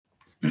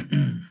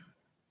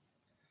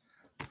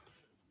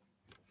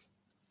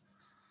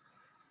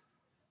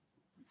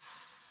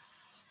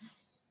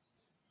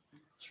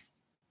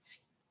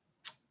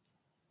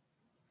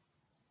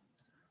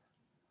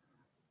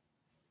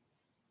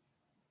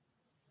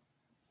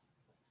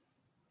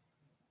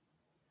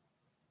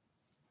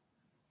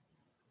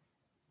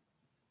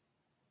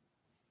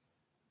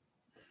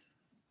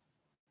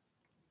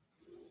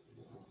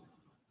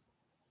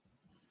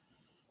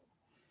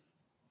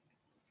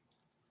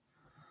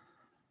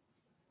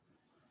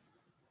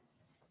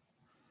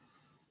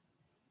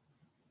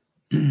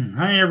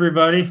Hi,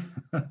 everybody.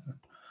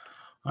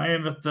 I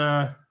am at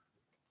the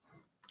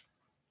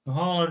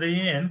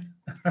Holiday Inn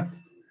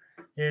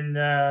in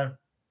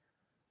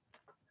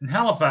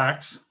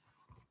Halifax.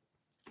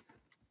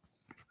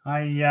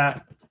 I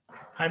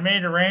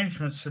made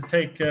arrangements to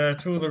take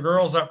two of the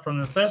girls up from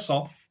the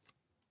Thistle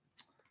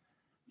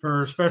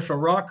for a special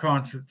rock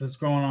concert that's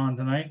going on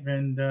tonight.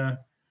 And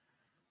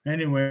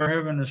anyway, we're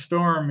having a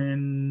storm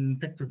in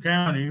Pictou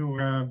County.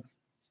 We're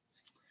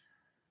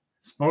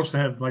supposed to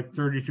have like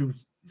 32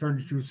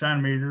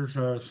 centimeters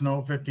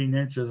snow, 15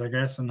 inches, I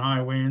guess, and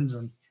high winds.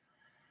 And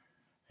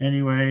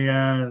anyway,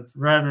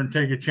 rather than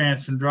take a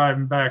chance and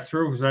driving back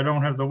through, because I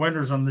don't have the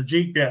winters on the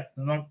Jeep yet.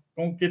 I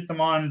don't get them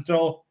on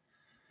until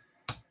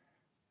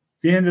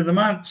the end of the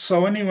month.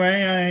 So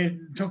anyway, I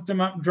took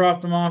them up and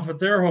dropped them off at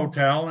their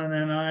hotel, and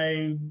then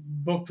I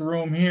booked a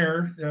room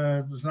here.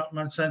 There's not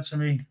much sense in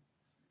me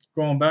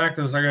going back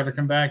because I got to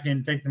come back in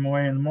and take them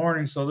away in the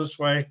morning. So this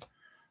way,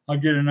 I'll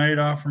get a night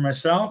off for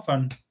myself,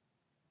 and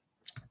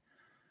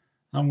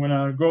I'm going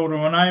to go to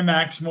an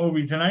IMAX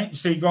movie tonight and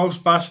see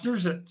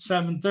Ghostbusters at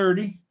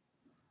 7:30.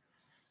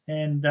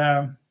 And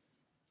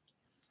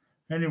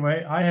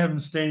anyway, I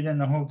haven't stayed in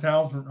the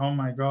hotel for, oh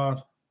my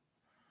God,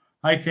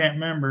 I can't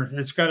remember.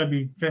 It's got to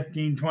be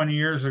 15, 20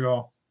 years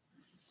ago.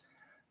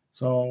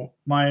 So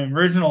my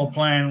original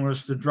plan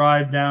was to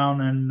drive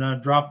down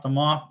and drop them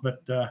off,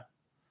 but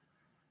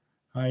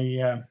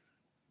I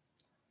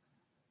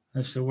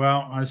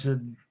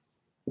said,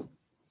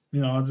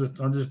 I'll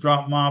just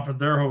drop them off at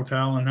their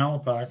hotel in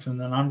Halifax, and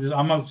then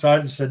I'm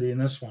outside the city in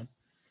this one.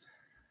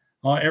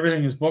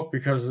 Everything is booked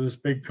because of this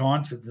big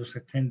concert. There's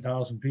like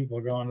 10,000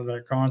 people going to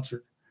that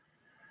concert.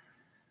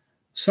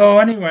 So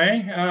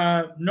anyway,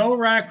 no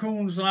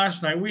raccoons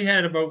last night. We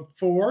had about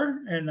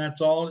 4, and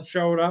that's all that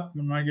showed up.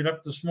 When I get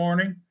up this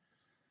morning,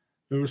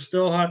 there was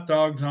still hot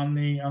dogs on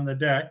the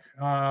deck.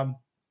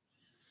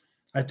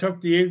 I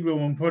took the igloo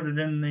and put it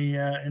in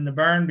the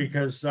barn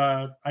because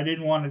I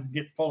didn't want it to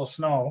get full of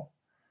snow.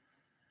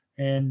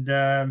 And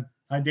I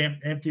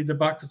emptied the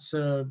buckets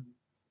for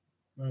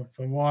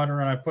water,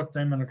 and I put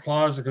them in a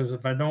closet because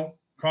if I don't,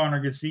 Connor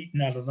gets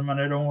eaten out of them,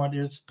 and I don't want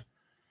his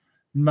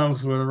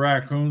mouth where the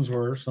raccoons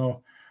were.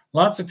 So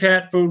lots of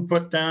cat food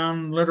put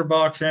down, litter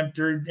box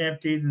emptied,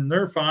 and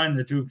they're fine,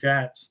 the 2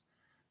 cats.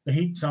 The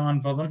heat's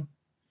on for them.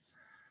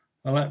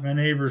 I let my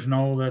neighbors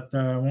know that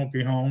I won't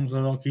be home, so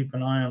they'll keep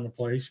an eye on the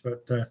place.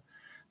 But there'll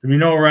be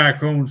no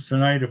raccoons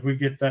tonight if we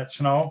get that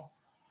snow.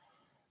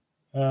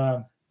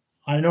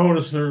 I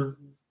notice they're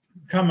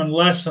coming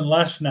less and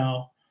less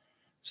now.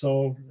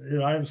 So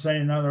I would say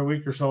another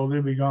week or so,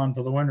 they'll be gone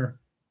for the winter.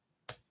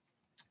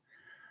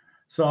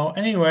 So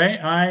anyway,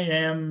 I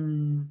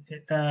am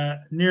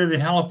near the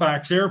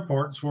Halifax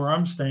airport. It's where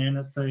I'm staying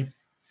at the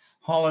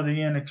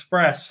Holiday Inn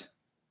Express.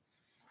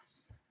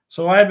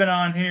 So I've been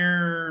on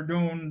here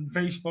doing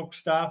Facebook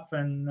stuff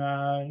and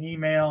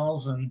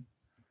emails, and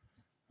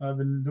I've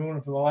been doing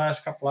it for the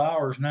last couple of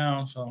hours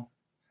now. So,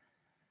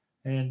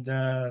 and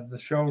the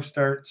show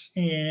starts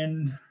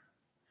in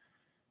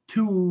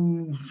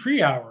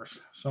 2-3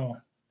 hours. So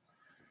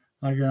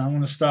I'm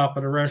going to stop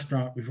at a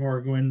restaurant before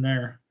I go in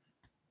there.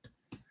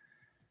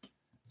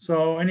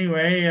 So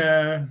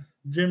anyway,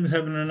 Jim's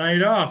having a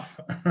night off.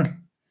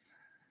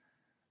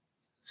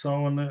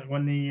 So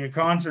when the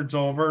concert's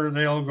over,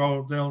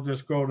 they'll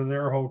just go to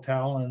their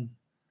hotel, and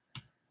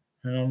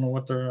I don't know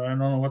what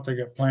they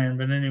got planned.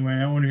 But anyway,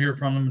 I won't hear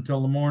from them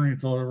until the morning,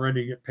 until they're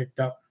ready to get picked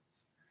up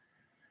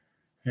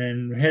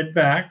and head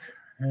back.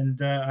 And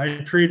I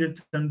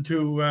treated them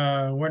to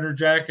a winter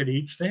jacket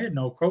each. They had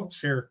no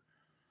coats here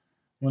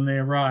when they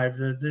arrived.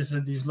 They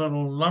had these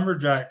little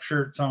lumberjack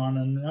shirts on,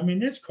 and I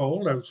mean, it's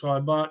cold out, so I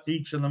bought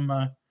each of them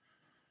a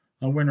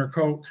winter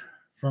coat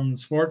from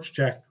Sports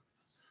Check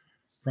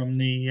from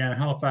the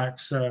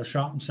Halifax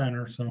shopping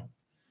center.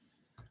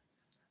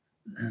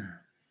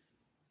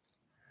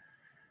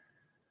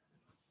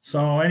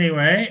 So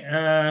anyway,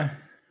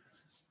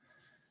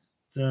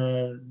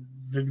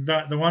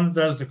 the one that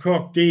does the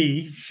cook,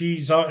 Dee,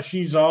 she's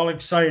all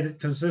excited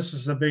because this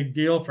is a big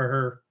deal for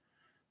her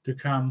to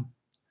come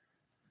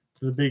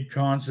to the big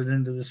concert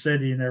into the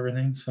city and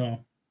everything.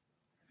 So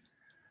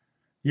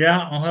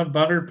yeah, I'll have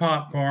buttered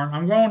popcorn.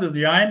 I'm going to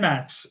the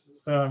IMAX.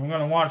 I'm going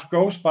to watch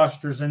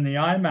Ghostbusters in the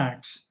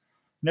IMAX.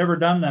 Never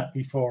done that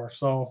before,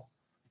 so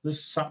this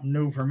is something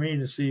new for me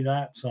to see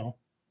that. So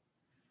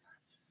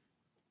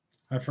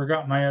I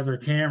forgot my other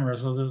camera,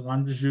 so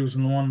I'm just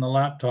using the one on the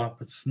laptop.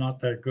 It's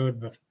not that good,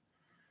 but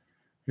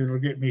it'll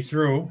get me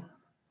through.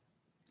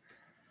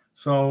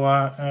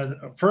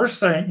 So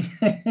first thing,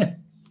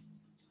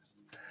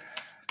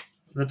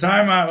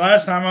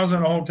 last time I was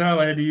in a hotel,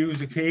 I had to use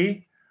a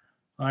key.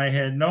 I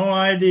had no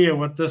idea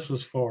what this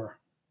was for.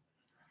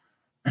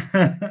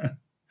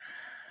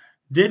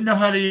 Didn't know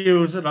how to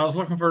use it. I was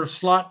looking for a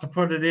slot to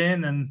put it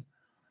in, and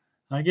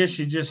I guess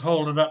you just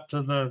hold it up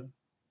to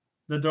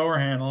the door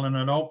handle and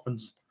it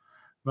opens.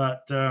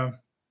 But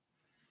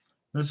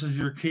this is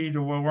your key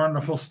to a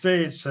wonderful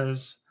stay, it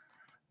says.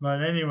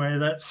 But anyway,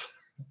 that's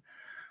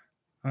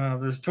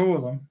there's 2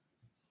 of them.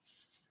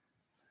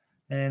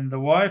 And the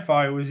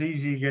Wi-Fi was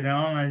easy to get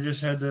on. I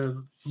just had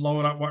to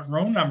load up what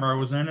room number I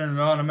was in, and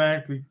it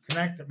automatically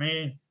connected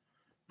me.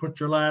 Put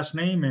your last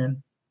name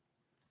in.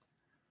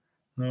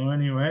 So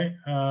anyway,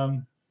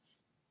 the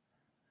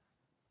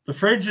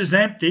fridge is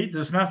empty.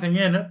 There's nothing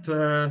in it.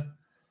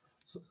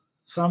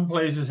 Some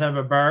places have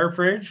a bar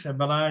fridge,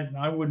 but I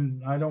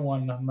don't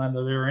want nothing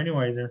under there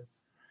anyway.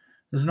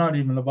 There's not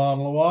even a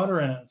bottle of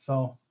water in it.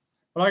 So,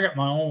 but I got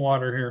my own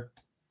water here.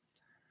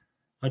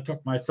 I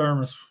took my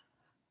thermos.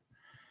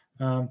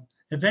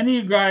 If any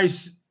of you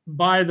guys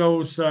buy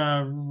those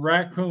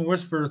Raccoon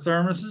Whisperer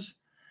thermoses,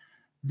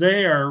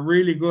 they are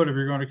really good if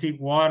you're going to keep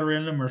water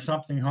in them or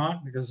something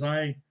hot, because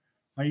I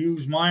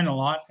use mine a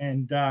lot,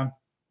 and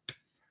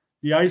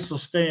the ice will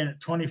stay in it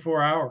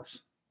 24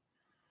 hours.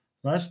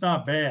 That's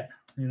not bad.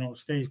 You know, it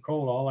stays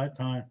cold all that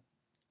time.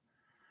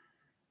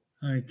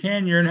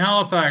 Ken, you're in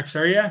Halifax,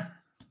 are you?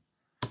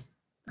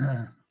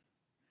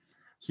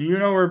 So you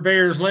know where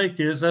Bayers Lake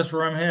is. That's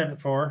where I'm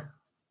headed for.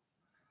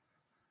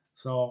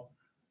 So,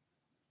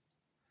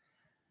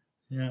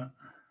 yeah.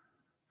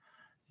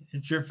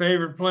 It's your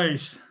favorite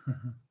place.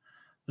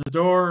 The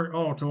door,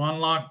 to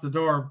unlock the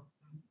door,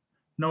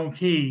 no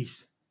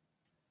keys.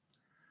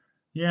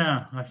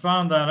 Yeah, I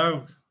found that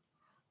out.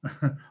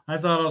 I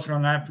thought I was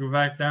going to have to go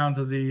back down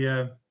to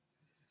the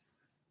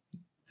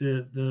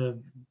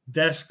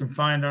desk and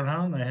find out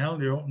how in the hell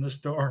do you open this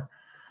door.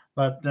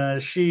 But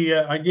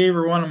I gave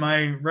her one of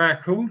my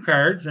raccoon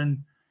cards,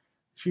 and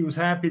she was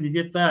happy to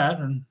get that.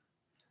 And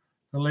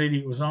the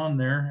lady was on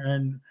there.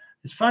 And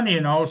it's funny,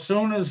 you know, as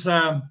soon as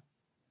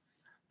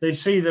they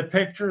see the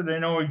picture, they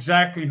know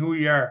exactly who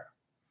you are,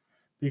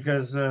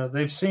 because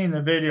they've seen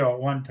the video at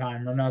one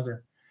time or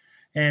another.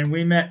 And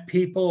we met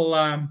people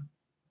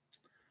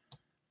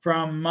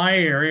from my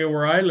area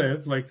where I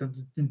live, like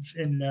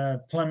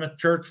in Plymouth,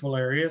 Churchville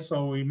area.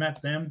 So we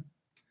met them,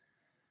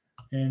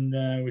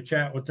 and we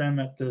chat with them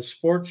at the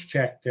sports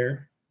check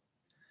there.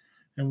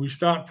 And we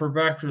stopped for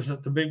breakfast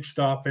at the big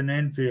stop in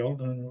Enfield,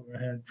 and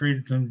had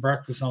treated them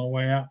breakfast on the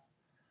way up.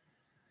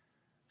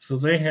 So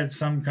they had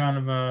some kind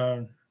of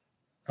a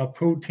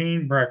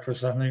poutine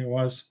breakfast, I think it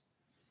was.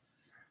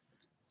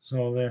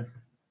 So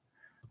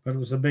but it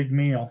was a big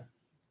meal.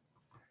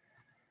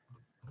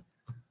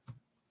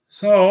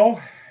 So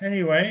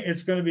anyway,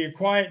 it's going to be a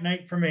quiet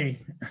night for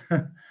me.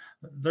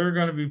 They're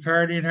going to be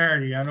partying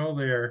hardy. I know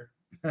they are.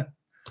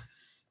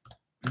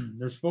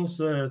 They're supposed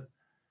to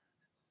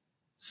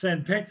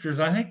send pictures.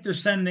 I think they're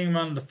sending them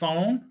on the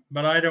phone,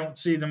 but I don't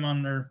see them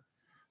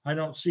I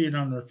don't see it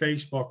on their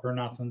Facebook or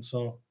nothing.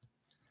 So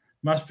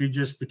must be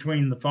just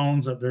between the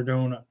phones that they're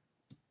doing it.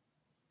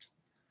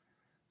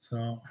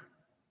 So,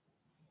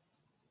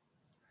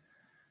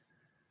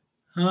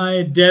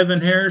 hi,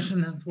 Devin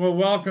Harrison. Well,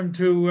 welcome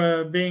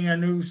to being a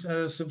new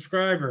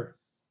subscriber.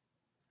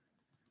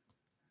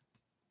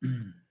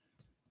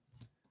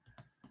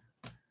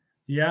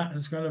 Yeah,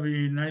 it's going to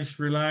be a nice,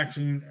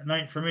 relaxing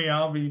night for me.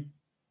 I'll be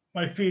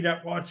my feet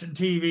up watching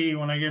TV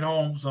when I get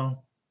home. So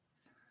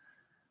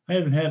I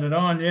haven't had it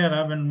on yet.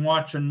 I've been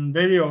watching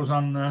videos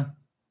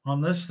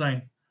on this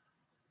thing.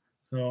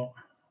 So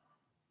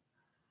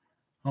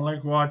I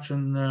like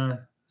watching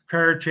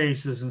car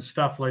chases and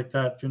stuff like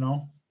that, you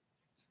know.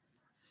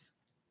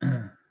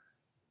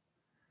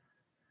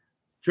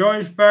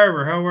 Joyce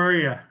Barber, how are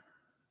you?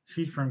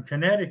 She's from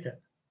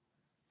Connecticut.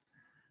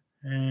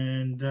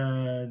 And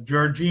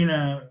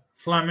Georgina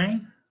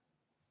Fleming.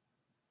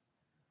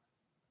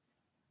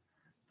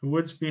 The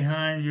woods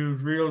behind you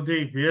is real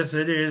deep. Yes,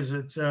 it is.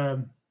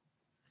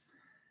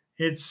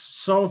 It's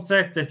so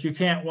thick that you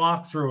can't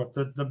walk through it.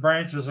 The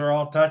branches are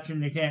all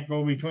touching. You can't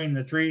go between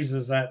the trees.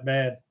 Is that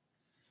bad?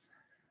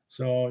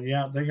 So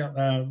yeah, they got.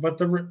 But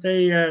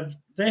they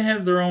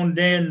have their own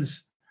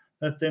dens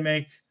that they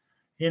make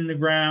in the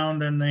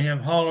ground, and they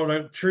have hollowed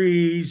out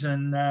trees,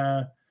 and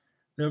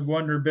they'll go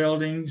under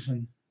buildings.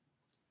 And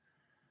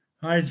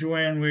hi,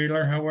 Joanne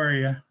Wheeler, how are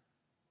you?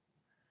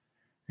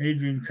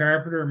 Adrian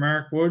Carpenter,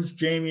 Mark Woods,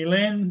 Jamie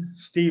Lynn,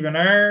 Stephen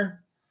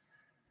R.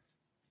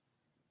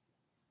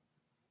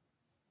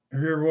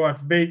 Have you ever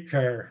watched Bait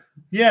Car?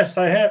 Yes,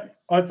 I have.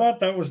 I thought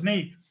that was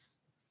neat.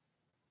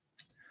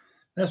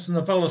 That's when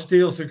the fellow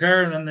steals the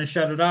car and then they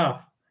shut it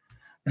off.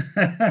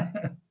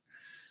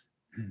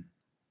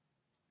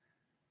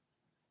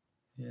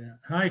 Yeah.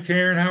 Hi,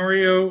 Karen. How are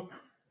you?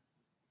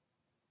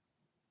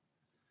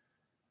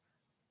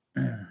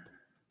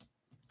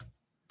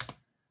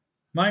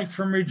 Mike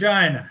from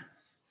Regina.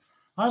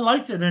 I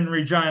liked it in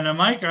Regina,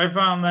 Mike. I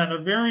found that a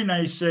very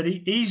nice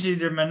city, easy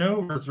to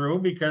maneuver through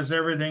because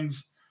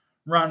everything's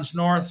runs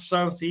north,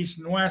 south, east,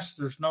 and west.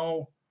 There's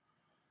no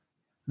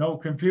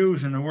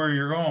confusion of where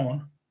you're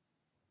going.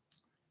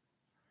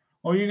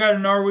 Oh, you got a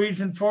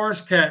Norwegian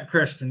forest cat,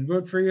 Kristen.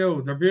 Good for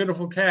you. They're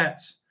beautiful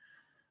cats.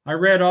 I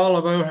read all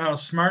about how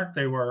smart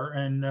they were,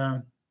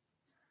 and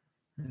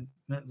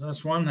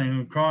that's one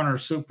thing.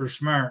 Connor's super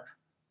smart.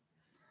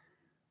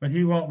 But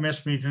he won't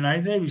miss me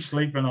tonight. They'll be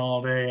sleeping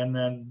all day, and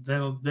then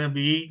they'll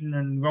be eating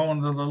and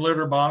going to the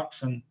litter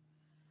box, and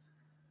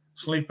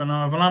sleeping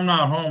on. When I'm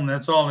not home,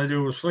 that's all they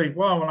do is sleep.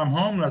 Well, when I'm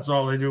home, that's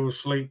all they do is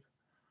sleep.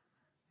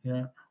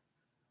 Yeah.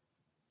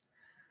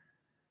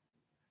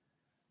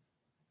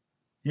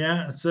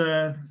 Yeah, it's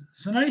a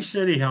nice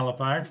city,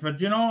 Halifax,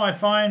 but I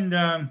find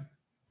the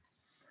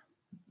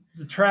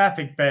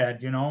traffic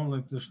bad.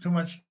 Like there's too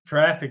much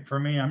traffic for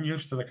me. I'm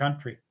used to the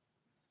country.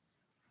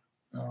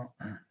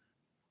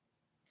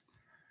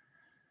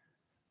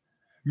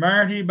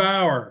 Marty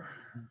Bauer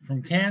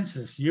from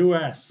Kansas,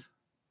 U.S.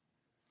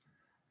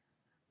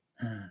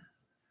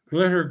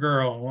 Glitter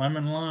Girl,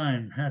 Lemon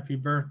Lime, happy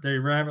birthday,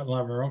 Rabbit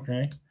Lover.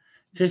 Okay,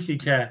 Kissy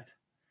Cat.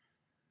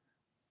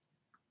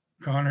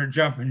 Connor,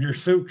 jump in your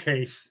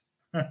suitcase.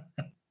 I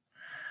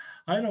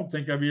don't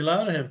think I'd be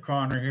allowed to have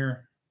Connor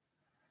here.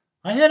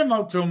 I had him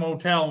out to a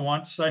motel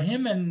once. I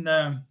had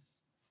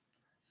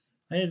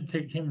to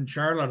take him and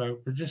Charlotte out,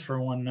 but just for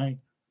one night.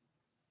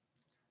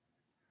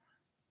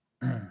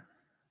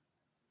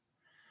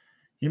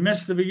 You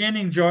missed the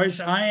beginning, Joyce.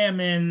 I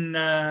am in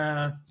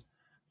the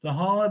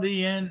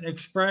Holiday Inn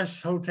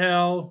Express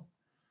Hotel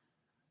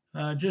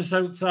just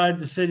outside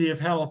the city of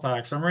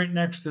Halifax. I'm right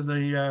next to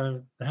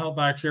the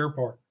Halifax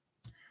airport.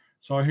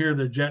 So I hear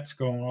the jets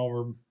going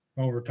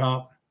over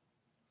top.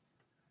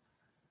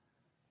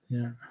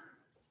 Yeah.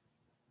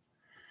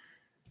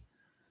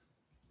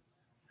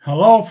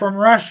 Hello from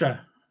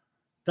Russia.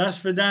 Das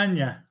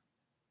Vidanya.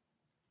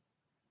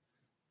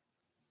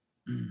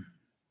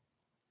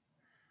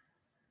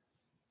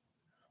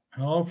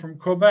 Hello from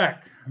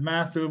Quebec.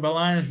 Matthew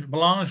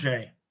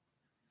Belanger.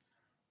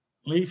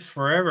 Leafs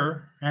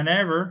forever and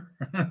ever.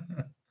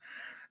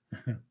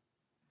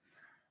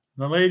 The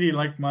lady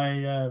liked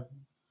my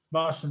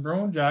Boston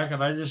Bruin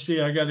jacket. I just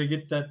see I got to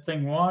get that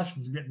thing washed.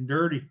 It's getting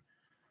dirty.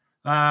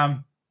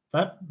 That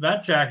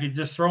jacket,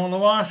 just throw in the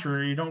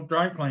washer. You don't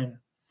dry clean it.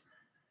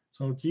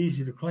 So it's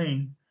easy to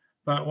clean.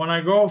 But when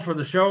I go for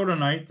the show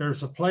tonight,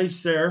 there's a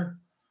place there.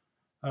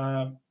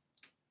 I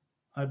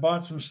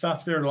bought some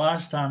stuff there the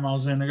last time I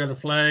was in. I got a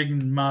flag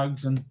and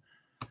mugs, and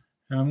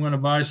I'm going to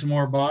buy some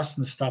more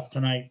Boston stuff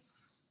tonight.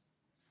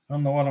 I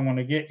don't know what I'm going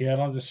to get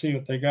yet. I'll just see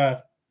what they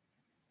got.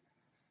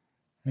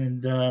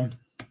 And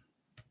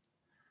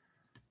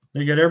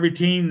they got every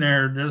team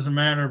there. It doesn't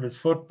matter if it's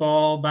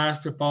football,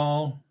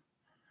 basketball.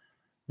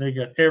 They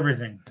got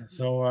everything.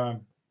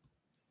 So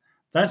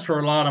that's where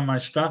a lot of my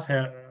stuff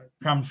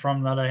comes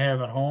from that I have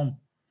at home.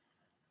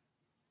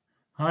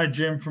 Hi,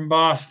 Jim from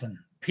Boston.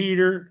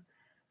 Peter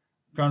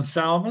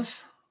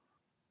Gonsalves.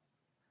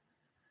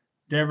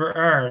 Deborah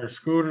R.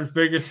 Scooter's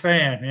biggest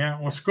fan. Yeah,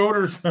 well,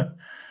 Scooter's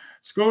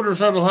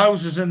little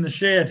house is in the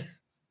shed.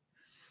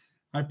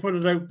 I put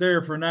it out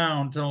there for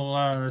now until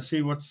I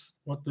see what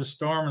this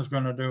storm is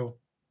going to do.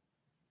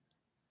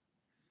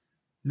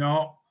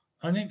 No,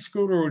 I think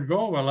Scooter would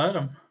go if I let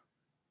him.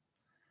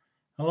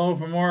 Hello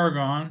from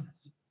Oregon.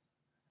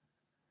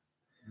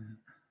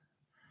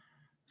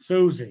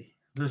 Susie.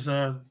 There's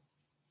a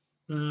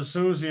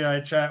Susie I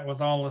chat with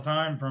all the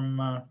time from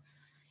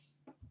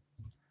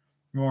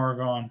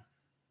Oregon.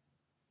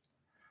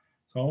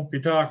 So I won't be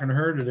talking to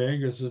her today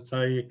because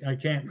I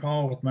can't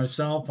call with my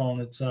cell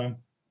phone. It's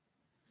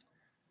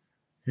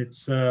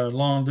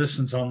long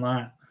distance on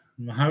that.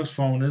 My house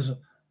phone isn't.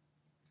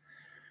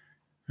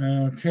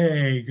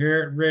 Okay,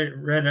 Garrett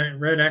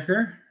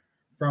Redecker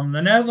from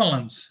the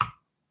Netherlands.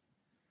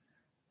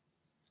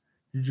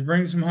 Did you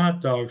bring some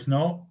hot dogs?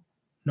 No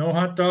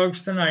hot dogs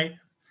tonight.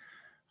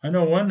 I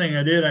know one thing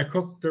I did. I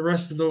cooked the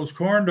rest of those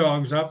corn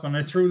dogs up and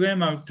I threw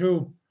them out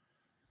too.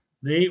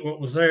 They ate what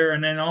was there,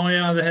 and then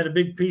they had a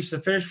big piece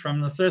of fish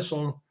from the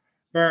Thistle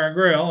Bar and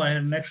Grill. I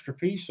had an extra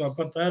piece, so I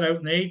put that out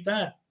and they ate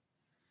that.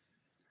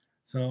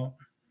 So,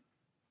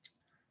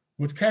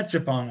 with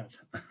ketchup on it.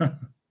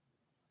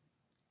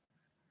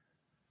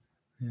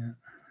 Yeah.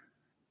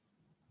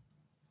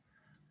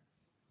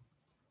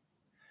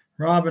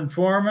 Robin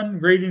Foreman,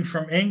 greetings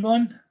from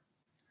England.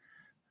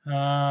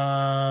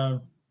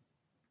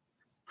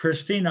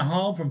 Christina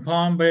Hall from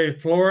Palm Bay,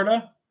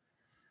 Florida.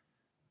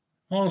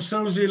 Oh,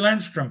 Susie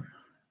Lindstrom.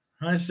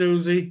 Hi,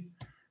 Susie.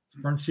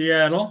 From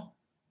Seattle.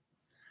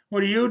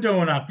 What are you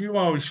doing up? You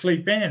always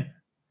sleep in.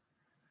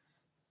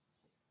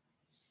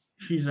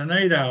 She's a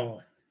night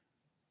owl.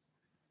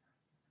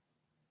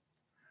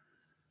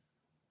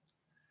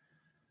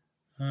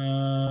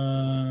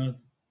 You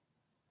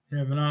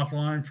have been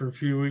offline for a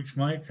few weeks,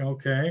 Mike.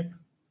 Okay.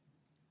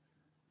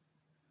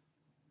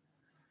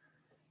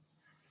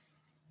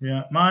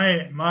 Yeah,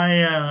 my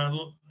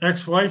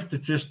ex-wife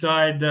that just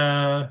died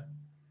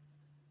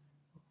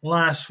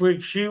last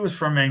week, she was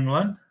from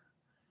England.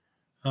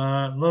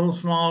 Little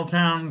small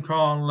town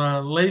called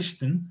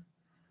Leiston,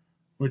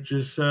 which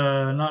is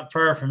not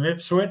far from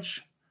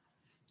Ipswich.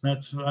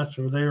 That's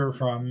where they were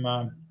from.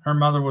 Her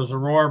mother was a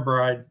war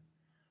bride,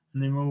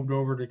 and they moved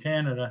over to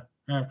Canada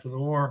after the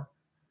war.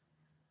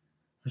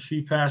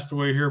 She passed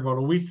away here about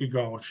a week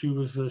ago. She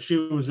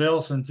was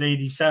ill since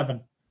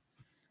 '87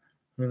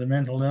 with a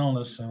mental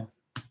illness. So,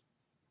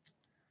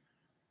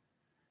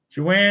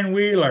 Joanne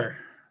Wheeler.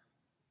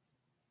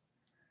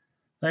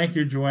 Thank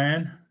you,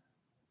 Joanne.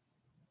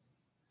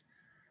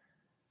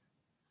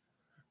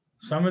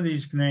 some of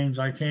these names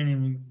I can't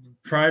even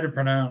try to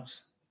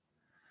pronounce.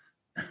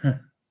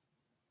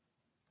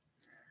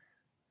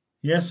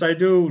 Yes, I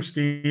do,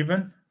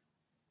 Stephen.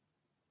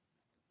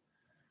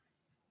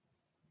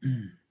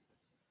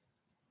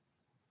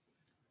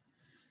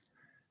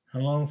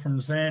 Hello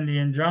from Sandy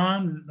and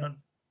John.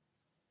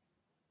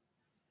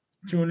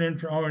 Tune in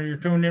from, oh, you're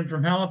tuned in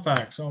from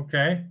Halifax.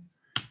 Okay.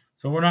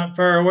 So we're not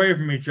far away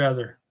from each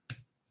other.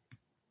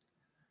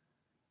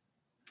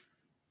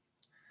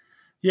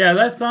 Yeah,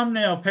 that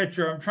thumbnail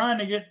picture, I'm trying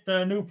to get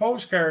new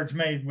postcards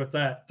made with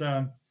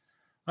that.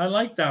 I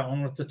like that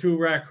one with the two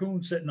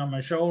raccoons sitting on my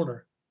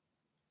shoulder.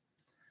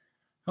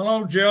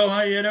 Hello, Jill.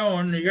 How you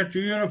doing? You got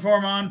your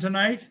uniform on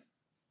tonight?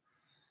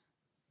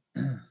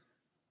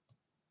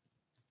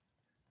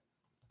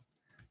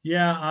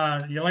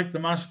 Yeah, you like the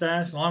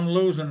mustache? Well, I'm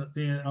losing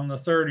it on the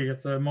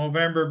 30th.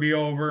 November be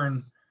over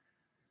and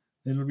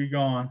it'll be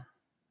gone.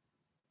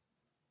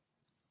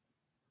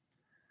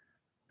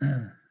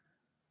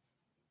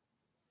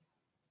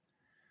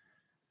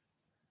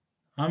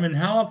 I'm in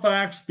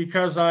Halifax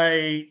because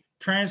I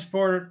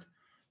transported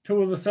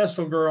two of the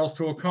Thistle girls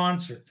to a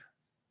concert.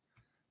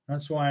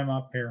 That's why I'm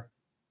up here.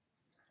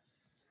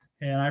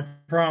 And I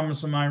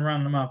promised them I'd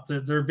run them up.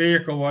 Their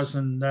vehicle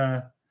wasn't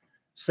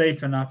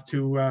safe enough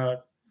to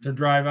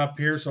drive up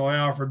here, so I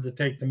offered to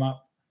take them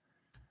up.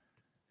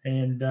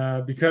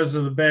 And because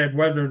of the bad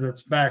weather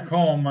that's back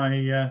home,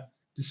 I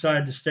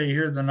decided to stay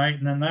here the night,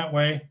 and then that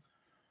way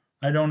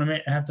I don't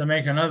have to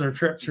make another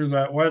trip through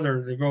that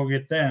weather to go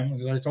get them,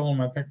 because I told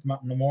them I picked them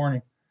up in the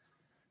morning,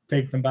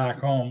 take them back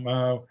home.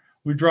 I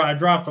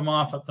dropped them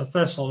off at the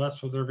Thistle.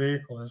 That's what their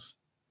vehicle is.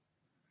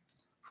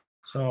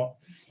 So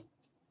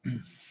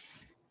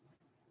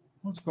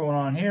what's going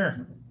on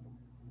here?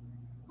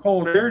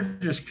 Cold air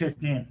just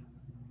kicked in.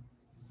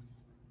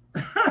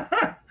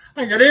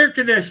 I got air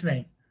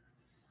conditioning.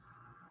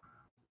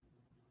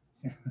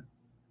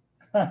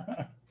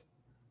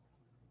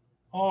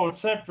 Oh, it's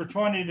set for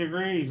 20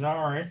 degrees.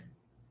 All right.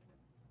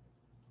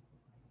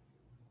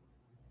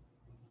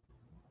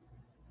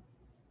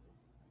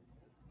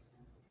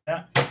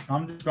 Yeah,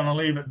 I'm just going to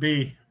leave it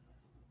be.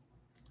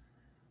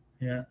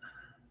 Yeah.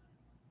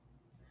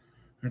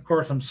 And of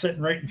course, I'm sitting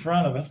right in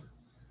front of it.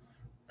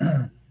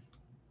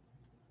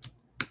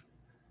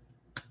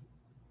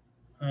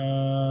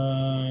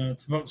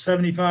 It's about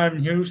 75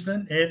 in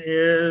Houston. It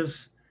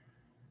is,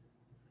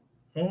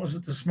 what was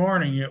it this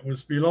morning? It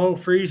was below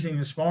freezing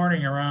this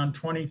morning, around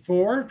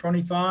 24,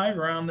 25,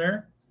 around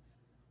there.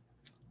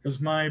 Because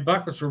my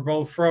buckets were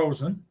both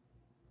frozen.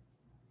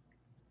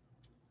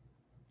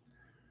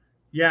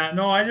 Yeah,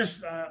 no, I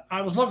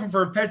was looking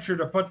for a picture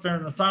to put there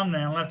in the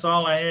thumbnail. That's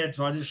all I had,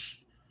 so I just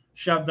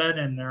shoved that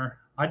in there.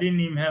 I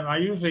didn't even have, I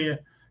usually,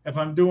 if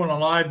I'm doing a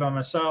live by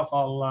myself,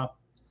 I'll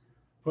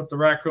put the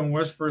Raccoon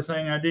Whisperer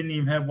thing. I didn't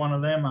even have one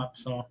of them up,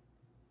 so.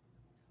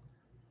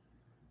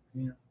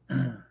 Yeah.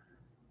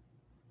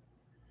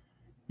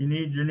 You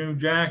need your new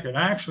jacket.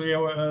 Actually,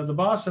 the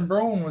Boston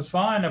Bruin was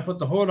fine. I put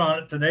the hood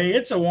on it today.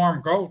 It's a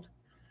warm coat.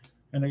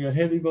 And I got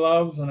heavy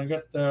gloves, and I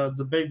got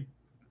the big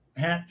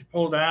hat to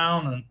pull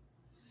down, and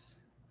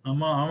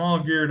I'm all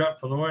geared up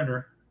for the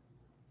winter.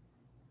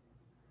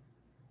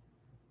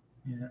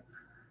 Yeah.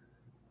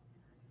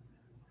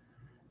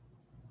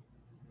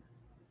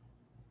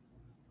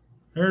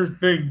 There's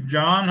Big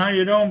John. How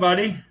you doing,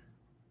 buddy?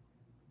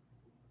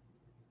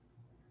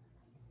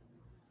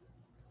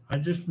 I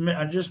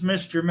just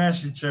missed your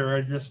message there.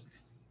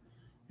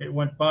 It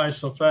went by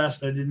so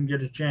fast I didn't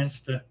get a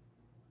chance to.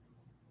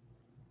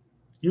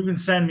 You can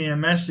send me a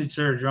message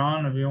there,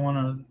 John, if you want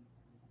to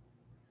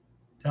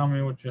tell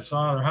me what you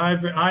saw there. Hi,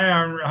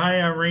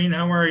 Irene.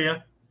 How are you?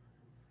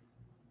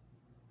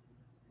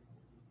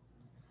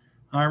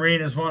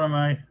 Irene is one of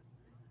my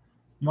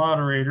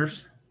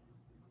moderators.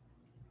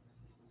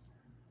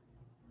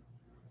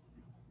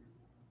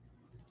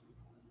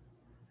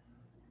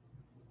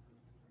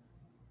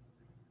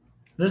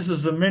 This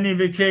is a mini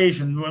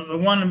vacation, the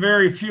one of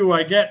very few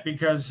I get,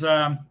 because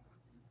I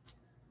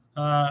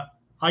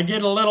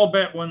get a little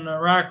bit when the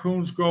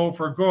raccoons go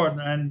for good,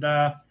 and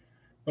but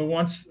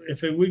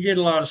if we get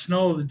a lot of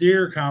snow, the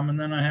deer come, and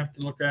then I have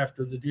to look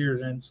after the deer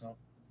then. So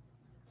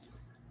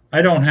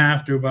I don't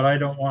have to, but I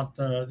don't want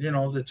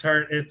it's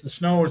hard. If the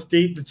snow is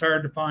deep, it's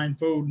hard to find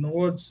food in the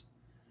woods.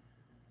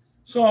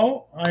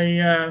 So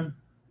I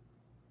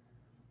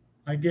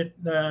get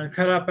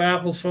cut up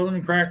apples for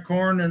them, cracked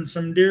corn, and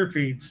some deer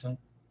feed. So.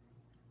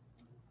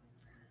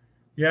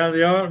 Yeah,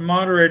 the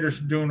moderators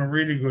are doing a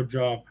really good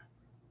job.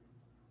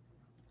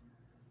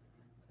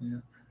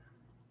 Yeah.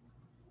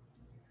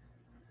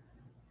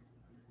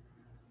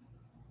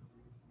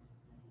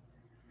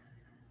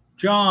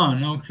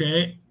 John,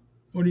 okay.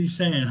 What are you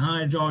saying?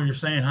 Hi, John. You're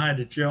saying hi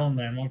to Jill and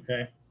them.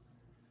 Okay.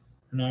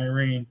 And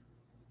Irene.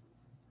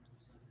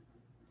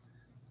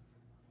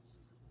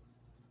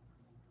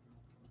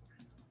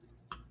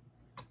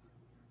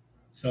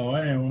 So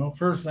anyway, the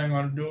first thing I'm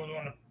going to do is I'm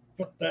going to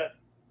put that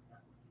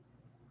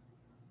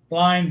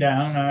blind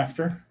down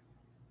after.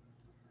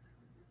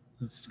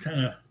 It's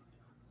kind of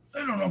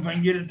I don't know if I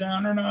can get it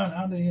down or not.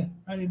 How do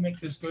you make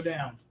this go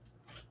down?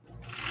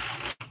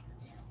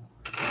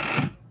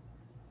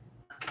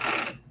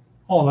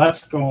 Oh,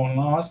 that's going.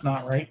 No, that's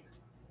not right.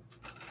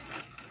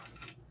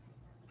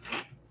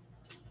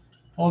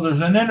 Oh,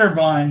 there's an inner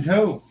blind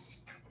too.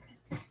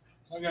 So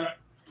I gotta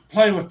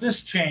play with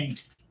this chain.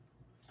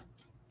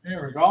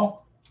 There we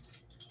go.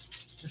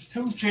 There's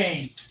two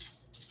chains.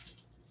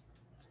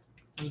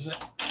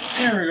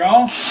 There we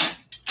go.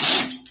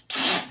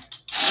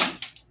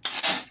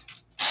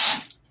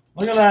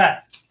 Look at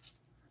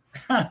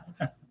that.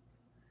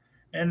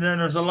 And then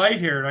there's a light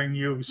here that I can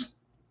use.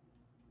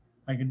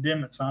 I can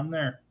dim it some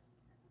there.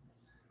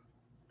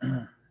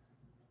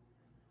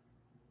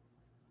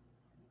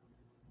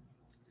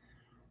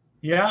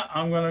 Yeah,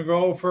 I'm gonna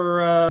go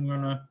for. I'm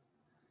gonna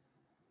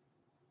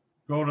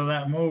go to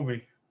that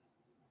movie.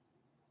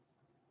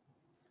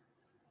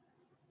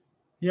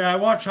 Yeah, I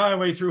watch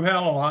Highway Through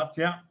Hell a lot.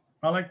 Yeah,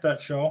 I like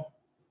that show.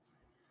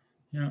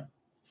 Yeah.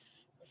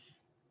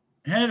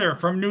 Heather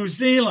from New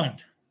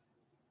Zealand.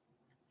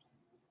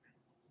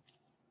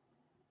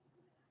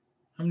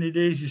 How many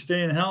days you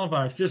stay in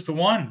Halifax? Just the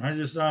one.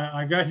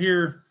 I got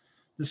here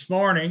this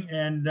morning,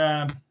 and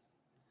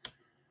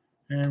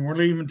we're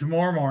leaving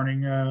tomorrow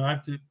morning. I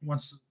have to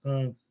once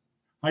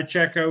I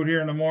check out here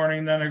in the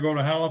morning, then I go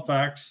to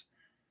Halifax.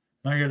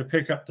 And I got to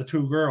pick up the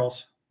two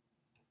girls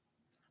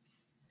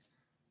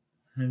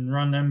and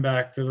run them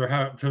back to their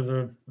house, to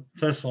the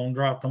Thistle, and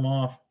drop them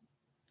off.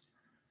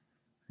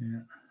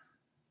 Yeah.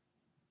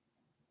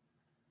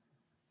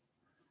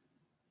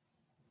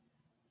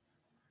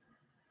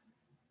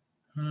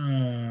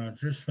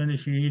 Just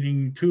finishing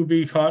eating 2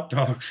 beef hot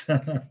dogs.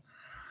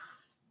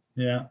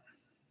 Yeah.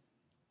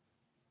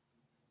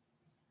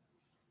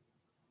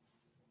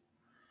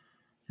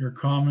 Your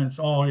comments.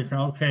 Oh, you can.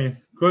 Okay.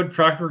 Good,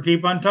 trucker.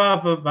 Keep on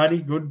top of it, buddy.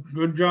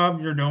 Good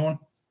job you're doing.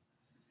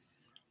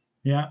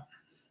 Yeah.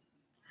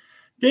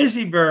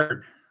 Dizzy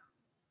Bird.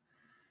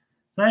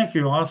 Thank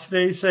you. I'll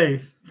stay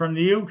safe. From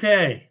the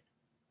UK.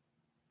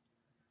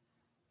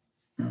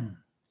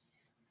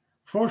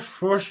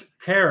 Fush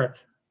Carrot.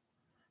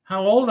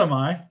 How old am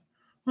I?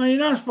 Well, you're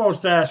not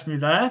supposed to ask me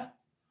that.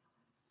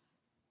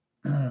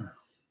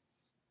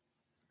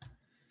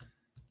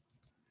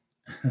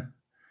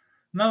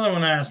 Another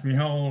one asked me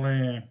how old I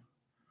am.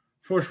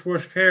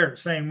 Fush Carrot,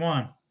 same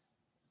one.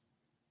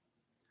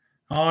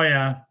 Oh,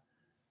 yeah.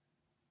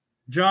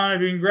 John,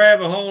 if you can grab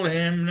a hold of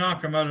him,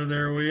 knock him out of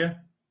there, will you?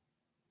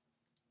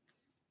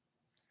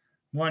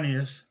 One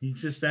is.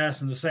 He's just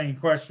asking the same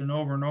question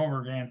over and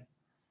over again.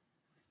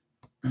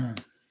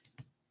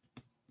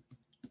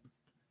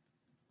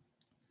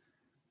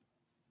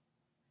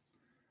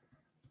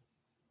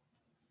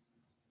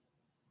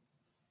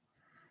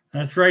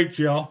 That's right,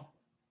 Jill.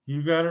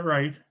 You got it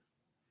right.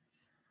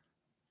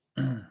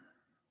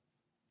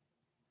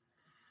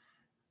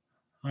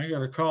 I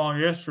got a call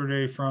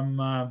yesterday from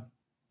a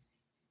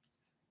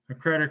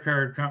credit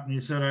card company.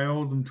 Said I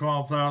owed them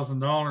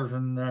 $12,000,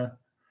 and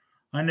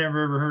I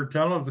never ever heard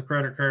tell of the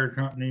credit card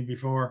company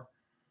before.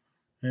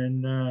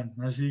 And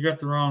I said, you got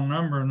the wrong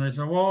number. And they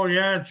said, well,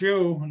 yeah, it's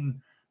you.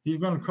 And he's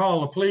going to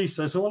call the police.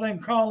 I said, well, then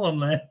call them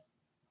then.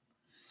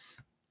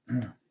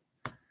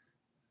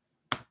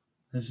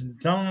 I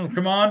said, tell them to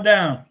come on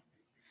down.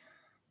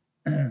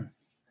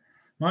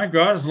 My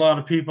God, there's a lot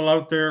of people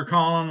out there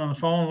calling on the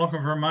phone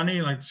looking for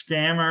money, like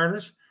scam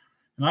artists.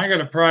 And I got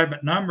a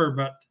private number,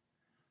 but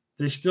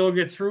they still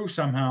get through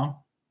somehow.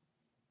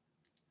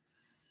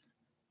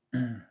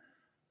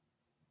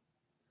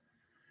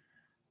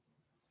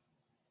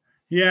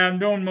 Yeah, I'm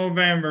doing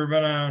Movember,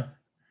 but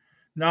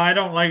no, I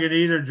don't like it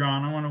either,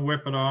 John. I want to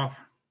whip it off.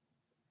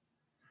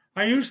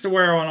 I used to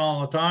wear one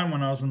all the time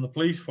when I was in the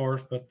police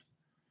force, but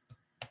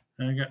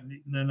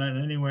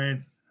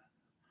anyway,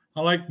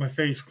 I like my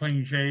face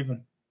clean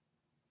shaven.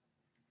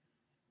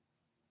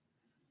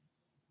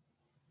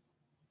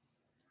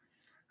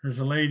 There's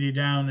a lady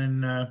down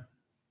in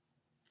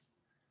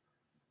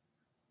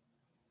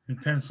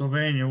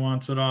Pennsylvania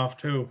wants it off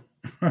too.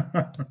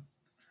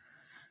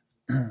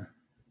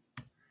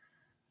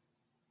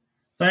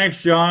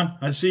 Thanks, John.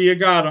 I see you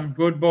got him.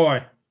 Good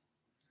boy.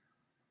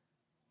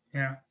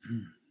 Yeah.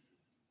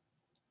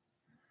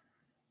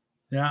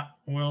 Yeah.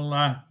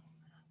 Well,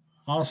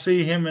 I'll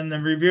see him in the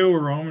review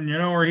room, and you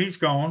know where he's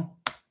going.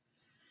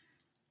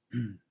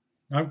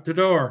 Out the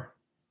door.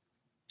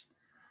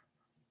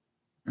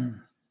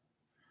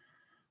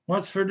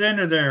 What's for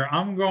dinner there?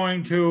 I'm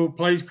going to a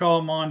place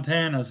called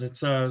Montana's.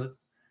 It's a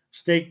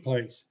steak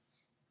place.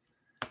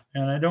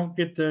 And I don't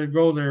get to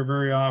go there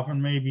very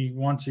often, maybe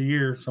once a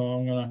year. So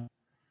I'm going to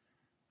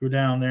go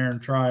down there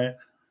and try it.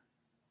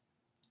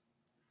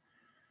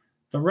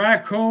 The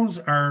raccoons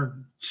are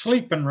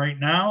sleeping right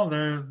now.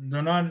 They're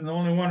not,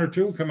 only one or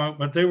two come out,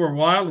 but they were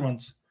wild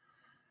ones.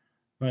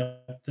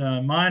 But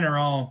mine are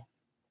all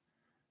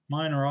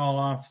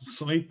off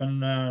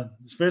sleeping.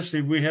 Especially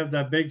if we have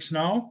that big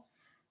snow.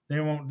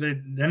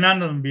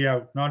 None of them be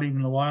out, not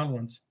even the wild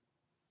ones.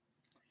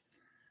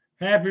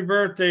 Happy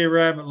birthday,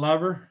 rabbit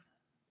lover.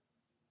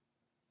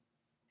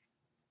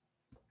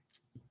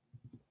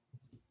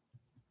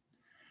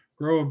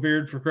 grow a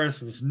beard for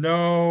Christmas.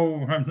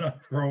 No, I'm not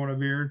growing a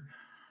beard.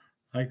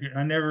 I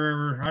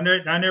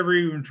never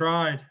even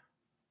tried.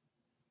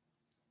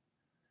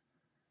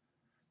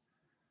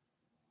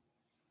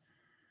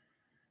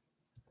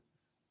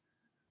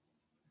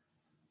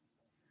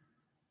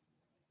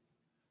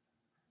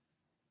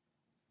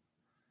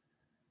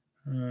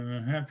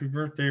 Happy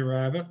birthday,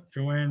 Rabbit.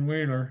 Joanne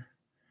Wheeler.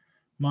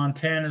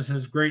 Montana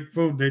says great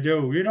food. They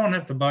do. You don't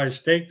have to buy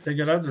steak. They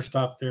got other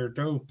stuff there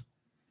too.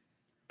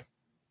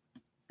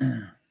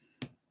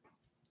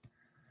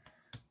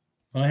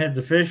 I had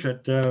the fish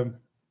at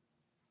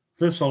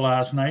Thistle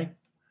last night,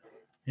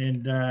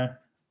 and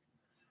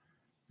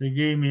they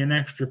gave me an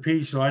extra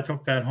piece, so I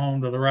took that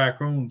home to the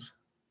raccoons.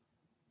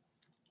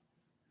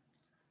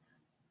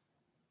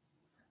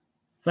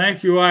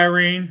 Thank you,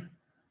 Irene.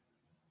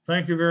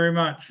 Thank you very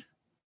much.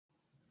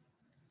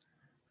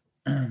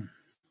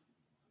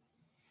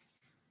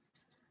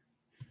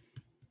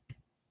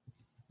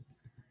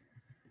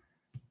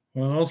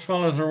 Well, those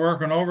fellas are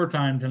working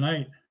overtime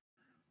tonight.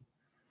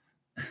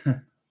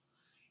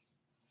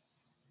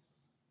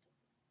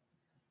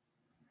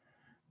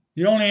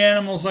 The only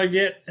animals I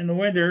get in the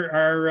winter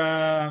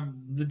are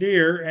the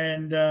deer,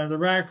 and the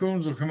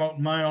raccoons will come out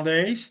in mild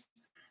days.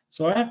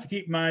 So I have to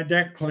keep my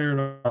deck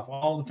cleared off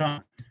all the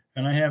time.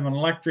 And I have an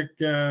electric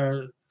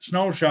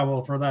snow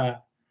shovel for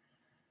that.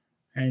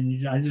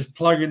 And I just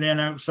plug it in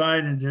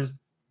outside and just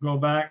go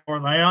back. Or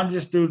I'll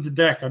just do the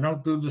deck. I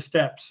don't do the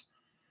steps.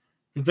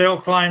 Because they'll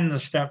climb the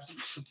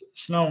steps,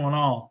 snow and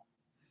all.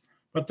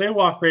 But they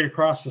walk right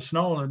across the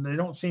snow, and they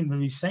don't seem to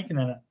be sinking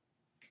in it.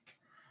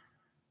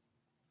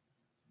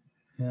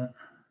 Yeah.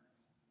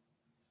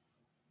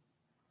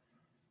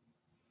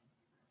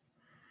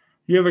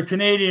 You have a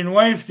Canadian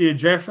wife, do you,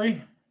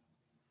 Jeffrey?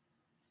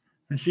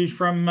 And she's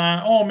from,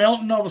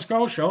 Milton, Nova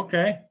Scotia.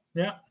 Okay.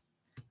 Yeah.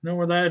 Know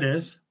where that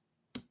is.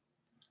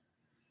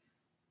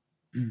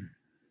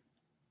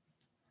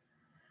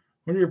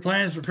 What are your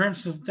plans for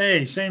Christmas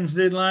Day? Same as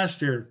did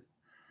last year.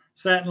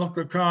 Sat and looked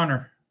at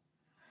Connor.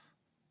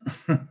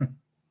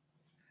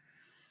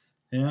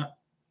 Yeah.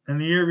 And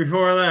the year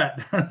before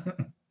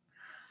that.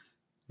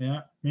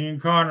 Yeah. Me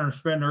and Connor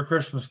spend our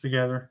Christmas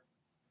together.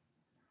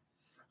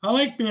 I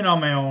like being on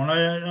my own.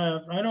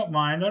 I don't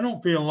mind. I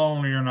don't feel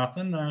lonely or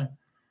nothing.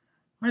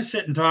 I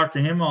sit and talk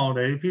to him all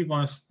day.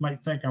 People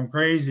might think I'm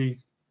crazy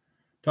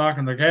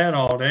talking to the cat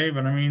all day,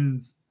 but I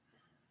mean,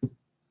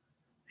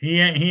 he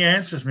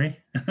answers me.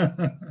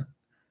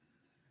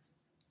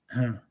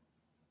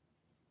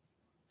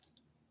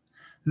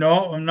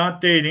 No, I'm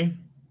not dating.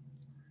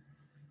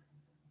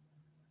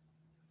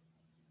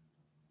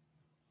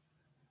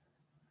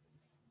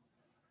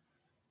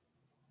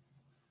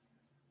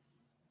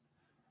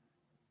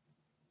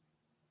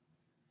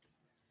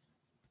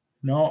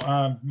 No,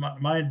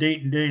 my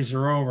dating days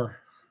are over.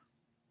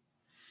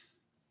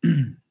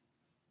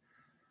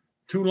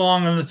 Too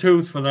long in the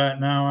tooth for that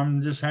now.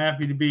 I'm just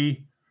happy to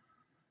be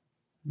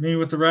me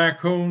with the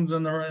raccoons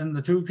and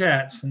the two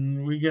cats,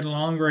 and we get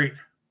along great.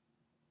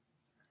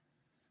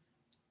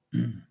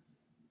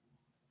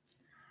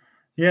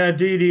 Yeah,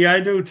 Dee Dee, I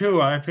do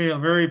too. I feel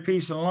very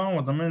peace and alone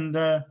with them, and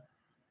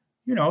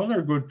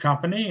they're good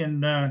company,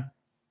 and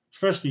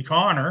especially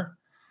Connor.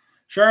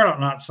 Charlotte,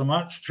 not so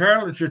much.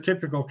 Charlotte's your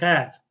typical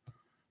cat,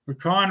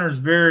 but Connor's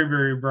very,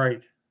 very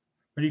bright.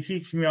 But he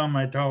keeps me on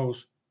my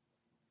toes.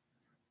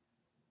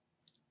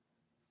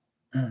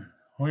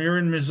 Well, you're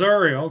in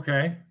Missouri,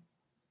 okay.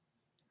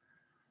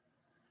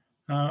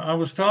 I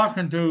was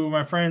talking to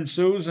my friend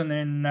Susan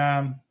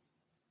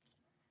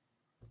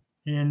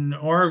in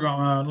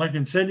Oregon,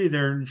 Lincoln City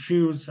there, and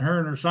her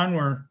and her son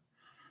were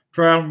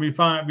traveling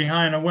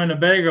behind a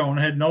Winnebago and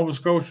had Nova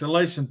Scotia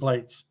license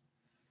plates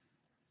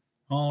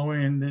all the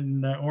way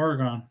in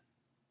Oregon.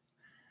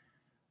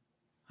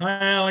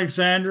 Hi,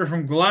 Alexander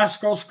from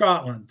Glasgow,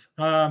 Scotland.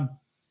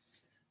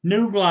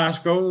 New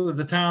Glasgow,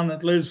 the town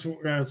that lives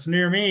it's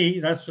near me,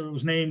 that's what it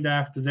was named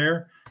after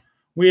there.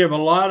 We have a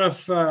lot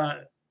of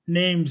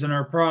names in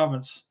our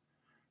province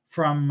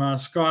from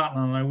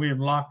Scotland. Like we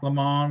have Loch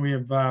Lomond, we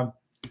have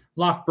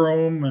Loch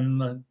Broom,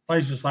 and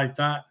places like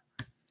that.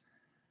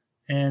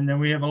 And then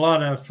we have a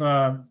lot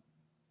of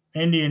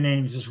Indian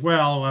names as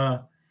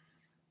well,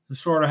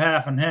 sort of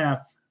half and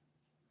half.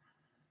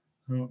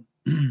 So,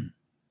 do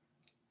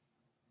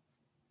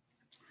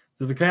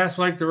the cats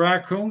like the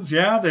raccoons?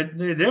 Yeah,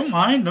 they don't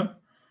mind them.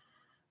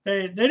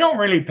 They don't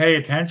really pay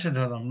attention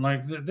to them.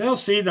 Like they'll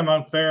see them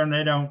out there, and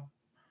they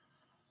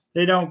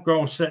don't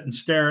go sit and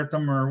stare at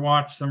them or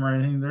watch them or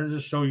anything. They're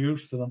just so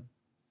used to them.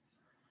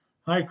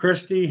 Hi,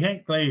 Christy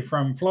Hinckley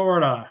from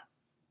Florida.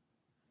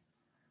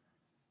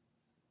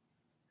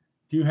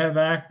 Do you have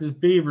active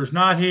beavers?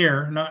 Not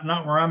here,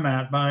 not where I'm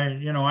at, but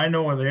I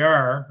know where they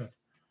are. But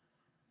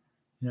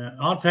yeah,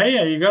 I'll tell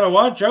you, you got to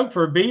watch out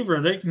for a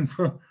beaver. They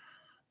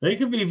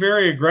can be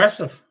very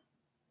aggressive.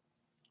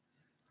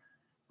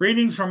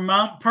 Greetings from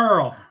Mount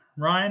Pearl,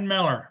 Ryan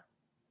Miller.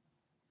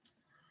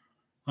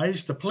 I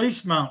used to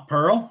police Mount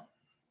Pearl.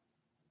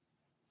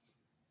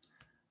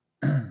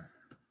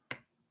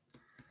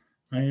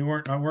 I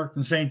worked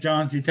in St.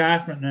 John's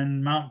Detachment,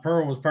 and Mount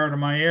Pearl was part of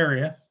my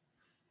area.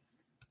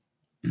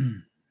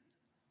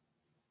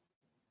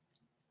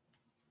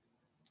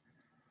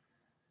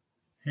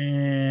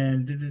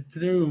 And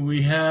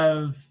we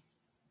have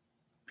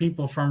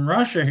people from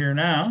Russia here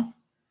now.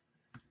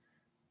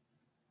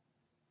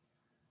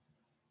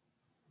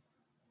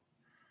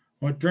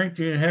 What drink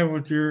do you have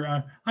with your...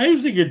 I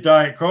usually get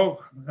Diet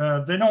Coke.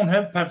 They don't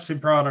have Pepsi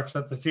products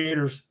at the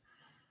theaters.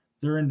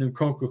 They're into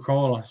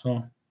Coca-Cola,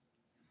 so...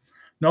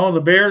 No,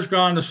 the bear's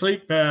gone to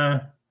sleep.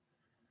 You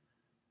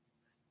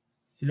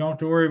don't have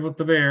to worry about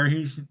the bear.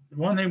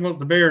 One thing about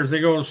the bear is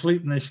they go to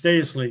sleep and they stay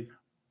asleep.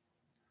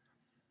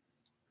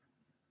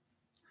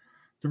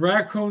 The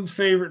raccoon's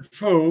favorite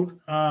food,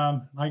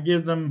 I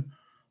give them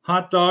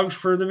hot dogs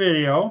for the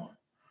video.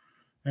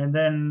 And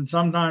then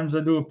sometimes I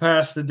do a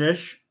pasta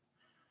dish.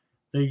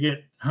 They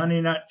get Honey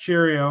Nut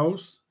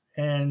Cheerios.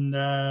 And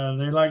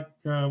they like,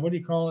 what do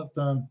you call it?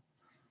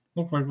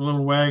 Look like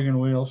little wagon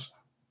wheels.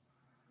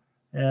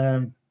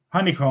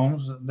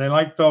 Honeycombs, they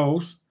like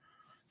those.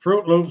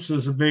 Fruit Loops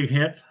is a big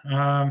hit.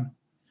 I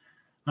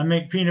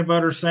make peanut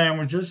butter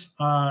sandwiches.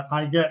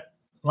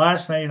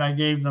 Last night I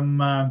gave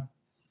them, I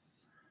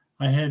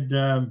had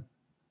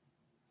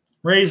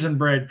raisin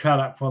bread cut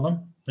up for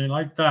them. They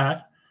like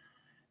that.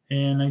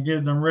 And I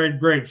give them red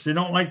grapes. They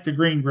don't like the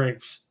green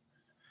grapes.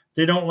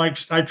 They don't like,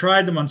 I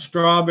tried them on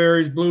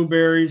strawberries,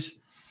 blueberries,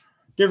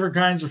 different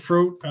kinds of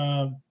fruit.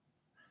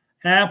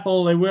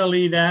 Apple, they will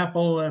eat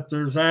apple. If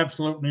there's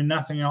absolutely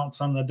nothing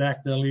else on the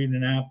deck, they'll eat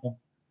an apple.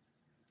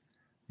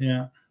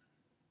 Yeah.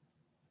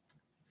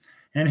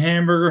 And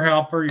hamburger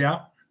helper,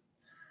 yeah.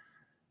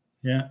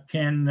 Yeah,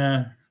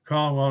 Ken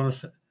Caldwell.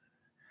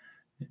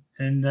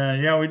 And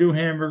yeah, we do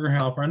hamburger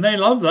helper. And they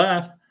love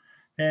that.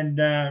 And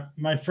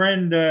my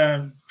friend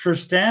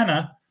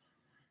Tristana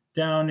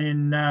down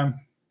in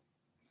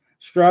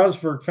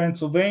Strasburg,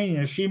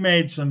 Pennsylvania, she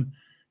made some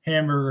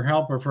hamburger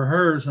helper for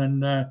hers.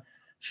 And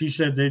she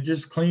said they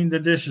just cleaned the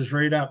dishes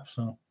right up.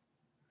 So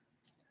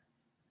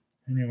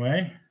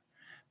anyway,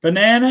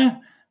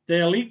 banana,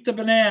 they'll eat the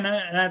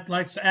banana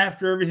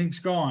after everything's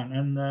gone.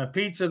 And the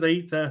pizza, they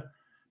eat the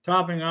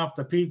topping off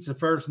the pizza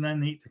first and then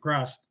they eat the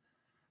crust.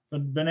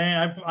 But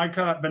banana, I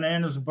cut up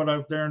bananas and put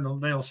out there,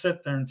 and they'll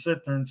sit there and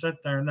sit there and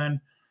sit there. And then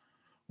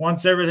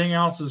once everything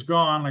else is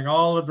gone, like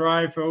all the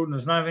dry food and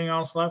there's nothing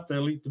else left,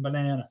 they'll eat the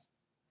banana.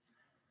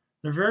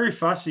 They're very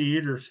fussy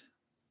eaters.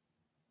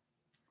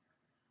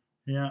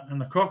 Yeah, and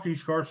the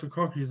cookies, of course,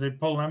 they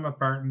pull them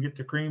apart and get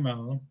the cream out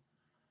of them.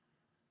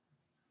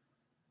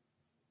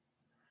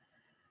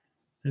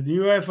 Did the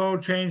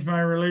UFO change my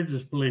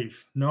religious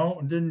belief? No,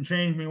 it didn't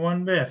change me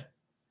one bit.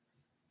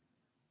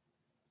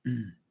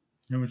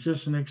 It was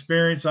just an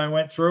experience I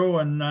went through,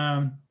 and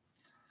I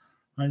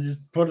just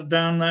put it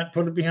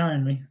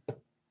behind me.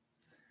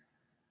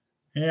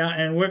 Yeah,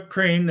 and whipped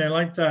cream, they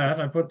like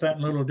that. I put that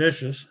in little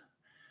dishes.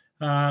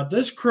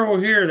 This crow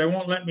here, they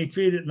won't let me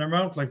feed it in their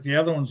mouth like the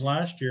other ones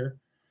last year.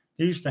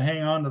 They used to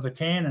hang on to the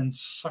can and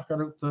suck it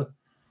out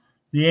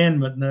the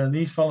end, but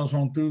these fellows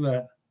won't do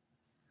that.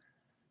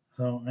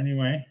 So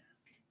anyway,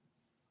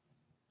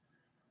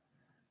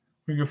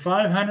 we got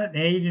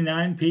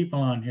 589 people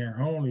on here.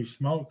 Holy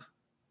smoke.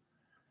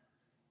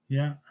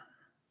 Yeah.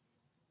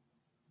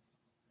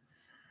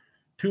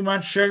 Too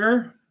much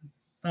sugar.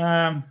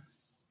 They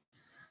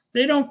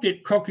don't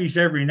get cookies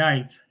every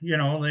night. You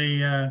know,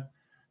 they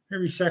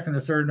every second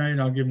or third night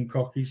I'll give them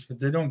cookies, but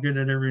they don't get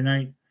it every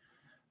night.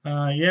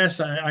 Yes,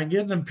 I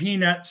give them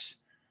peanuts,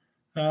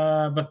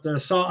 but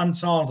the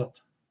unsalted.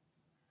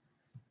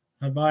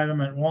 I buy them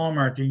at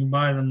Walmart. You can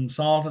buy them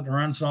salted or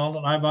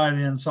unsalted. I buy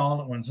the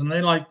unsalted ones, and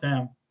they like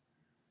them.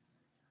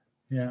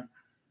 Yeah.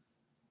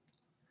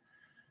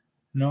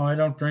 No, I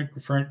don't drink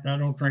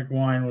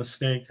wine with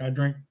steak. I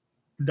drink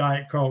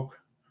Diet Coke.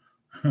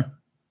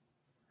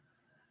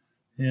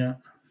 Yeah.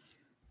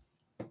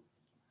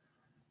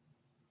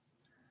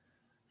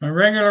 My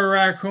regular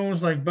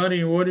raccoons like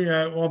Buddy and Woody.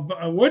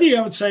 Woody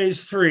I would say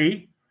is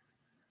 3.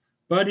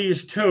 Buddy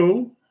is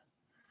 2.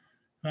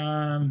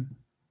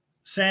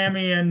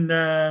 Sammy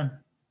and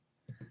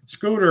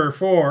Scooter are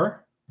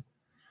 4.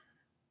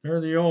 They're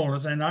the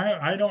oldest. And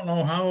I don't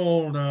know how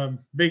old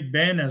Big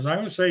Ben is.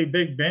 I would say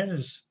Big Ben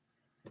is,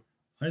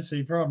 I'd say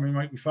he probably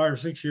might be 5 or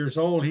 6 years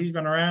old. He's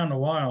been around a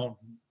while.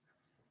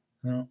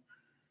 You know.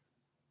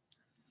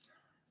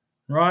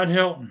 Rod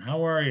Hilton,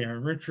 how are you?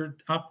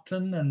 Richard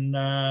Upton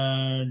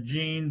and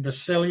Gene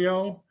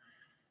Basilio,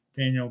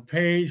 Daniel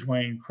Page,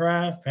 Wayne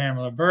Kraft,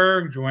 Pamela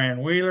Berg,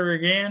 Joanne Wheeler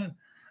again.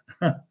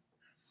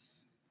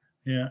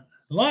 Yeah,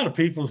 a lot of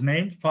people's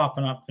names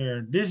popping up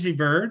there. Dizzy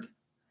Bird,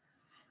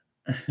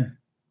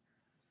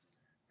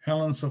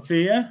 Helen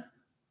Sophia.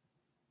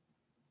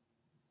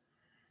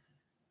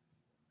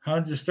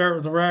 How'd you start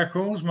with the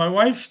raccoons? My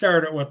wife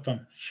started with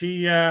them.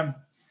 She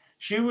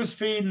was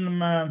feeding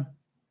them.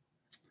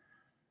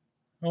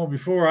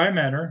 Before I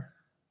met her,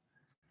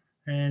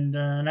 and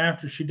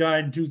after she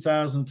died in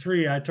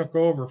 2003, I took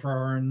over for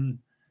her, and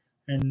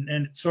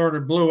it sort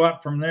of blew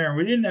up from there.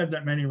 We didn't have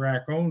that many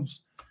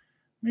raccoons,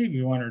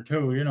 maybe 1 or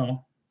 2, you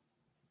know.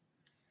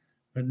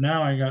 But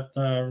now I got,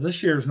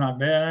 this year's not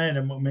bad. I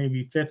had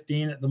maybe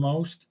 15 at the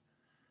most.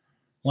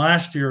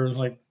 Last year was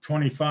like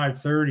 25,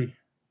 30.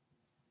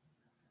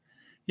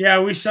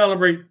 Yeah, we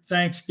celebrate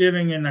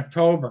Thanksgiving in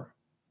October.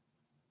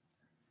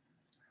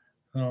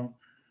 So,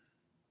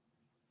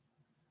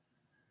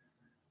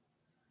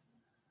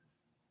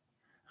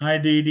 hi,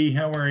 Dee Dee.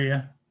 How are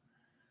you?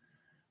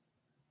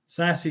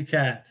 Sassy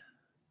Cat.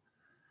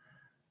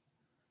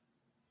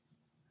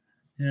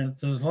 Yeah,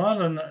 there's a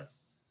lot of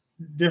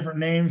different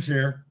names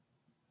here.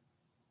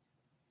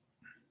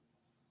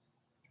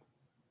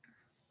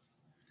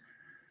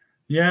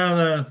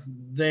 Yeah,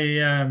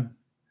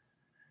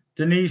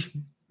 Denise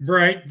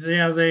Bright.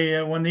 Yeah,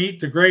 they when they eat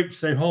the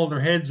grapes, they hold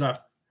their heads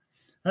up.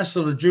 That's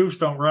so the juice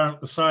don't run up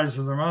the sides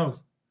of their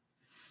mouth.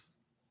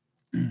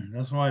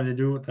 That's why they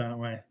do it that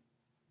way.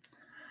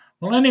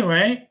 Well,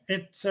 anyway,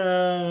 it's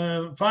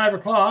 5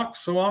 o'clock,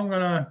 so I'm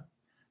gonna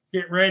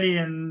get ready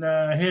and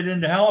head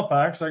into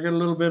Halifax. I got a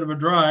little bit of a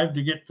drive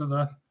to get to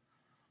the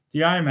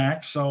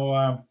IMAX, so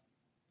I'll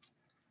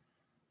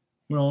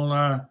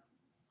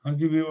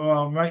give you.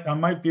 I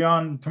might be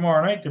on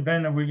tomorrow night,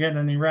 depending if we get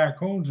any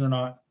raccoons or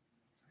not.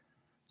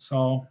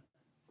 So,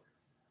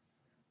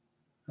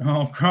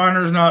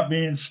 Connor's not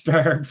being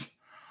starved.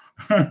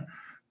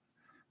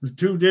 There's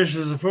 2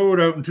 dishes of food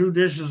out and 2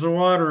 dishes of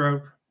water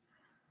out.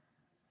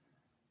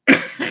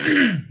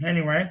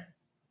 Anyway.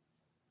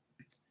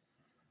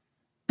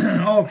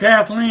 Oh,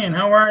 Kathleen,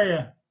 how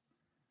are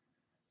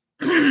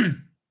you?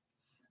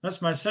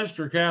 That's my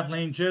sister,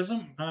 Kathleen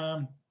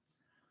Chisholm.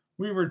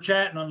 We were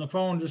chatting on the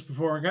phone just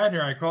before I got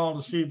here. I called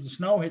to see if the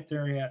snow hit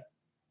there yet.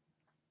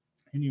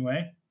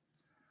 Anyway.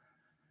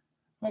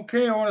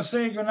 Okay, I want to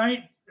say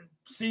goodnight.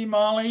 See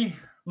Molly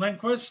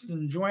Lindquist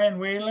and Joanne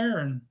Wheeler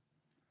and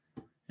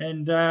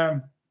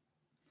well,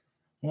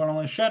 I'm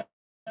going to shut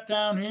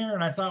down here,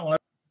 and I thought, well, I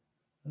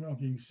don't know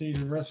if you can see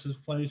the rest of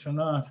this place or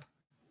not.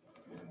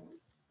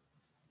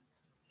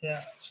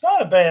 Yeah, it's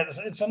not a bad.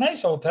 It's a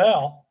nice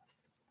hotel.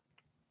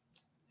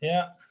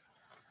 Yeah.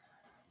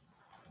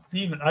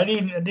 I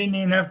didn't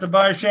even have to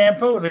buy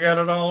shampoo. They got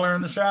it all there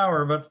in the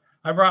shower, but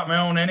I brought my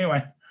own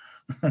anyway.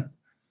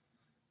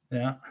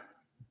 Yeah.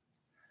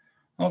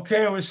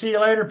 Okay, we'll see you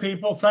later,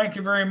 people. Thank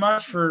you very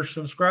much for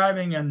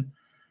subscribing and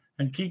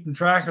keeping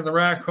track of the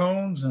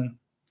raccoons. And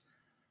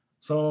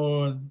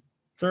so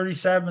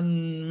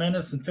 37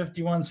 minutes and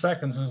 51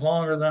 seconds is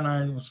longer than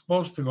I was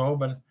supposed to go.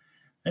 But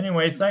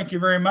anyway, thank you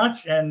very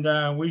much,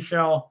 and we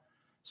shall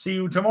see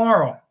you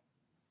tomorrow.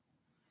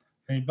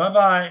 Okay,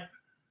 bye-bye.